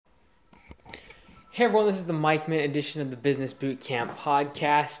Hey everyone, this is the MikeMinute edition of the Business Bootcamp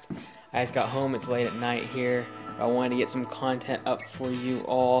podcast. I just got home, it's late at night here. I wanted to get some content up for you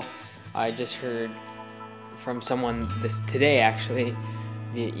all. I just heard from someone today actually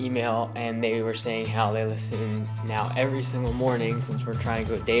via email, and they were saying how they listen now every single morning since we're trying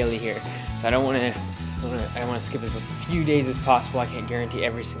to go daily here. So I want to skip as few days as possible. I can't guarantee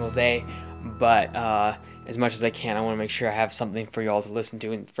every single day, but as much as I can, I want to make sure I have something for y'all to listen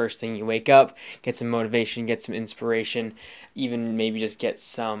to. And first thing you wake up, get some motivation, get some inspiration, even maybe just get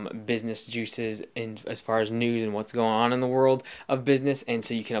some business juices in as far as news and what's going on in the world of business, and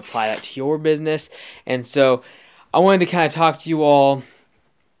so you can apply that to your business. And so I wanted to kind of talk to you all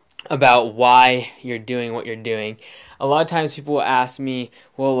about why you're doing what you're doing. A lot of times people will ask me,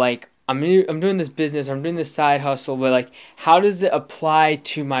 well, like, I'm doing this business, I'm doing this side hustle, but like, how does it apply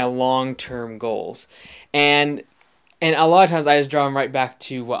to my long-term goals? And a lot of times I just draw them right back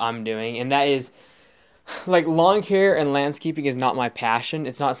to what I'm doing, and that is, like, lawn care and landscaping is not my passion.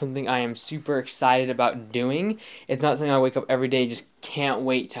 It's not something I am super excited about doing. It's not something I wake up every day just can't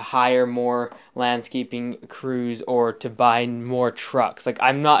wait to hire more landscaping crews or to buy more trucks. Like,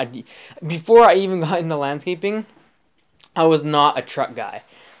 before I even got into landscaping, I was not a truck guy.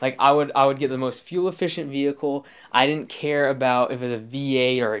 Like, I would get the most fuel efficient vehicle. I didn't care about if it was a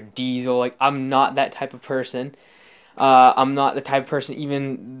V8 or a diesel. Like, I'm not that type of person. I'm not the type of person,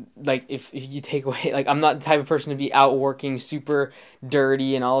 even like if you take away, like, I'm not the type of person to be out working super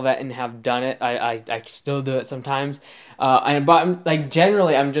dirty and all of that and have done it. I still do it sometimes. But like,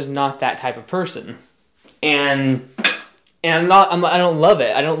 generally, I'm just not that type of person. And I don't love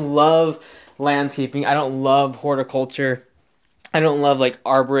it. I don't love landscaping. I don't love horticulture. I don't love, like,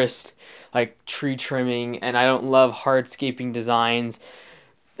 arborist, like, tree trimming, and I don't love hardscaping designs.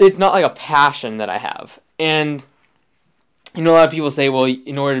 It's not like a passion that I have. And, you know, a lot of people say, well,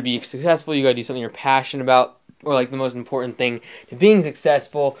 in order to be successful, you gotta do something you're passionate about, or, like, the most important thing to being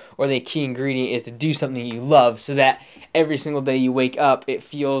successful, or the key ingredient is to do something you love, so that every single day you wake up, it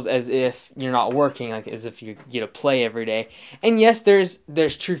feels as if you're not working, like as if you get to play every day. And yes, there's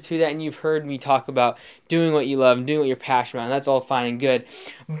truth to that, and you've heard me talk about doing what you love and doing what you're passionate about, and that's all fine and good.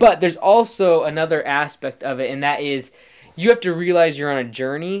 But there's also another aspect of it, and that is you have to realize you're on a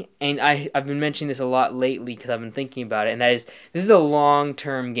journey, and I've been mentioning this a lot lately because I've been thinking about it, and that is, this is a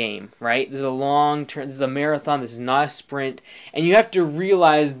long-term game, right? This is a marathon, this is not a sprint, and you have to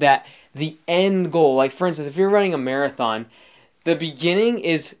realize that the end goal, like, for instance, if you're running a marathon, the beginning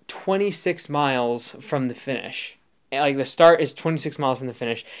is 26 miles from the finish. Like, the start is 26 miles from the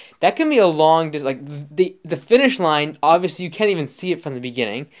finish. That can be a long distance. Like, the finish line, obviously, you can't even see it from the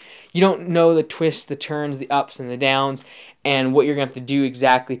beginning. You don't know the twists, the turns, the ups and the downs, and what you're going to have to do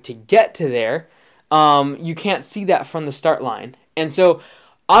exactly to get to there. You can't see that from the start line. And so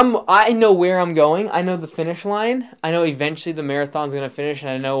I know where I'm going. I know the finish line. I know eventually the marathon's going to finish, and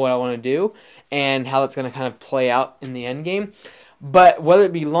I know what I want to do and how it's going to kind of play out in the end game. But whether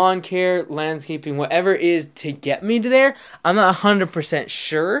it be lawn care, landscaping, whatever it is to get me to there, I'm not 100%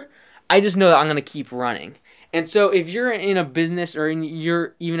 sure. I just know that I'm going to keep running. And so if you're in a business, or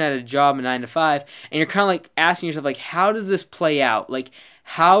you're even at a job, a 9 to 5, and you're kind of like asking yourself, like, how does this play out? Like,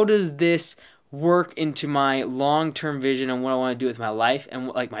 how does this work into my long-term vision and what I want to do with my life and,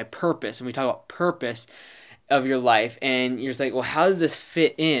 like, my purpose? And we talk about purpose of your life, and you're just like, well, how does this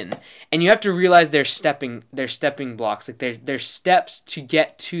fit in? And you have to realize there's stepping blocks. Like, there's steps to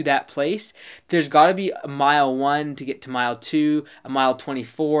get to that place. There's got to be a mile 1 to get to mile 2, a mile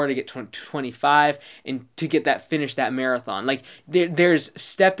 24 to get to 25, and to get that marathon. Like, there's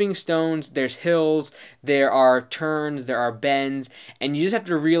stepping stones, there's hills, there are turns, there are bends, and you just have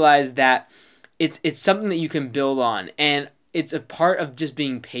to realize that it's something that you can build on. And it's a part of just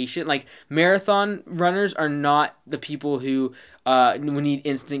being patient. Like, marathon runners are not the people who need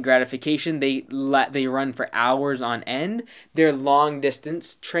instant gratification. They run for hours on end. They're long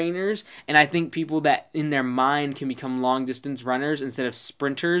distance trainers, and I think people that in their mind can become long distance runners instead of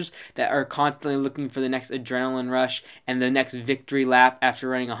sprinters that are constantly looking for the next adrenaline rush and the next victory lap after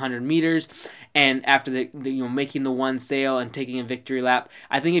running 100 meters. And after making the one sale and taking a victory lap,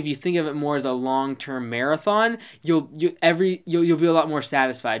 I think if you think of it more as a long-term marathon, you'll be a lot more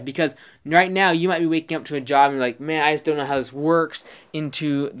satisfied, because right now you might be waking up to a job and you're like, man, I just don't know how this works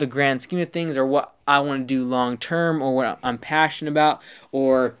into the grand scheme of things, or what I want to do long-term, or what I'm passionate about,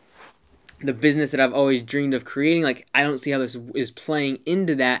 or the business that I've always dreamed of creating. Like, I don't see how this is playing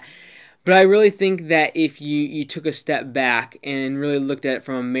into that. But I really think that if you took a step back and really looked at it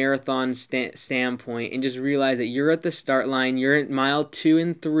from a marathon standpoint and just realized that you're at the start line, you're at mile 2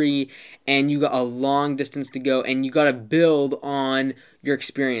 and 3, and you got a long distance to go, and you got to build on your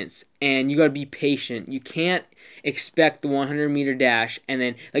experience, and you got to be patient. You can't expect the 100-meter dash, and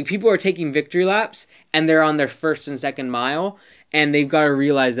then, like, people are taking victory laps, and they're on their first and second mile, and they've got to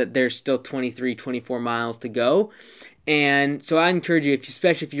realize that there's still 23, 24 miles to go. And so I encourage you,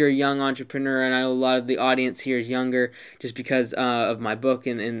 especially if you're a young entrepreneur, and I know a lot of the audience here is younger just because of my book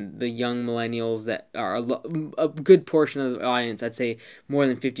and the young millennials that are a good portion of the audience. I'd say more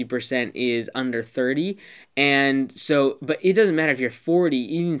than 50% is under 30. And so, but it doesn't matter if you're 40,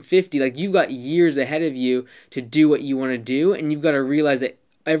 even 50, like, you've got years ahead of you to do what you want to do, and you've got to realize that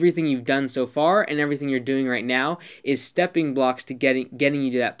everything you've done so far and everything you're doing right now is stepping blocks to getting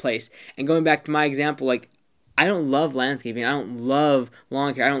you to that place. And going back to my example, like, I don't love landscaping. I don't love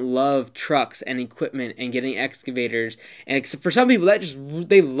lawn care. I don't love trucks and equipment and getting excavators. And for some people,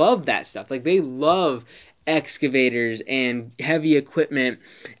 they love that stuff. Like, they love excavators and heavy equipment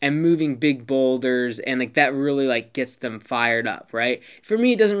and moving big boulders, and like that really like gets them fired up, right? For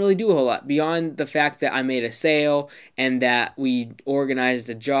me, it doesn't really do a whole lot beyond the fact that I made a sale and that we organized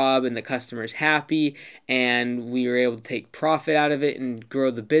a job and the customer's happy and we were able to take profit out of it and grow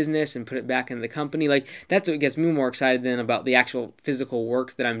the business and put it back into the company. Like, that's what gets me more excited than about the actual physical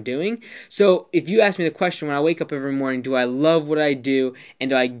work that I'm doing. So if you ask me the question when I wake up every morning, do I love what I do, and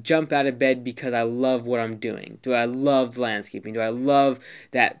do I jump out of bed because I love what I'm doing? Do I love landscaping? Do I love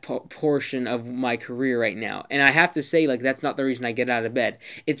that portion of my career right now? And I have to say, like, that's not the reason I get out of bed.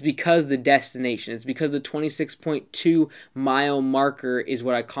 It's because the destination. It's because the 26.2 mile marker is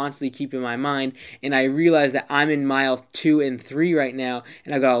what I constantly keep in my mind, and I realize that I'm in mile 2 and 3 right now,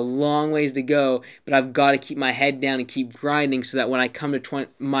 and I've got a long ways to go, but I've got to keep my head down and keep grinding so that when I come to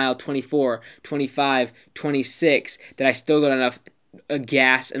mile 24, 25, 26, that I still got enough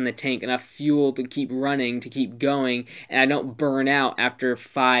gas in the tank, enough fuel to keep running, to keep going, and I don't burn out after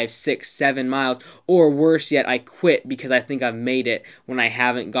 5, 6, 7 miles, or worse yet, I quit because I think I've made it when I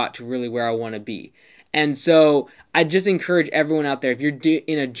haven't got to really where I want to be. And so I just encourage everyone out there, if you're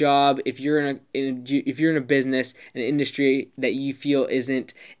in a job, if you're in a business, an industry that you feel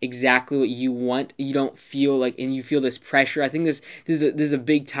isn't exactly what you want, you don't feel like, and you feel this pressure. I think this is a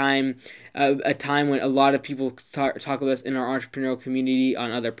big time, a time when a lot of people talk about us in our entrepreneurial community,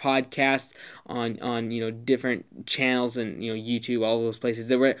 on other podcasts, on different channels, and YouTube, all those places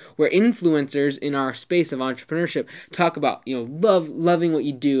that where influencers in our space of entrepreneurship talk about loving what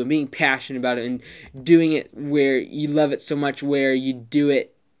you do and being passionate about it and doing it where you love it so much where you do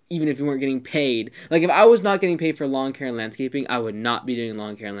it even if you weren't getting paid. Like, if I was not getting paid for lawn care and landscaping, I would not be doing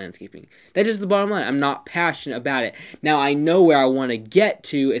lawn care and landscaping. That's just the bottom line. I'm not passionate about it. Now, I know where I want to get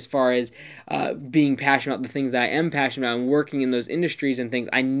to as far as being passionate about the things that I am passionate about and working in those industries and things.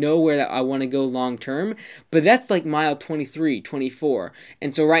 I know where that I want to go long term, but that's like mile 23, 24.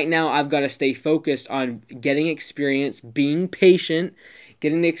 And so right now, I've got to stay focused on getting experience, being patient,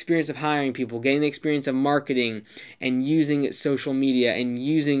 getting the experience of hiring people, getting the experience of marketing, and using social media, and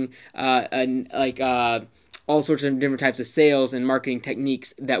using all sorts of different types of sales and marketing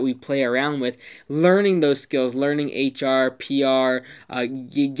techniques that we play around with, learning those skills, learning HR, PR,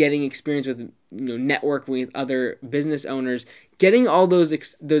 getting experience with networking with other business owners, getting all those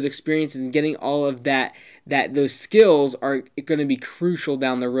experiences and getting all of that those skills are going to be crucial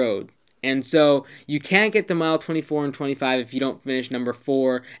down the road. And so you can't get to mile 24 and 25 if you don't finish number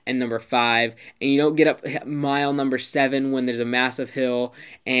 4 and number 5, and you don't get up mile number 7 when there's a massive hill,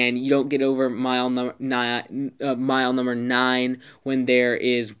 and you don't get over mile number 9 when there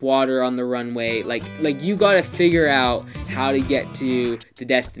is water on the runway. Like you got to figure out how to get to the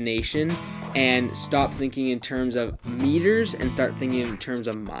destination and stop thinking in terms of meters and start thinking in terms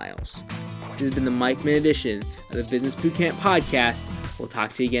of miles. This has been the Mike Minute edition of the Business Bootcamp Podcast. We'll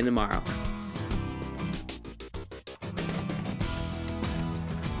talk to you again tomorrow.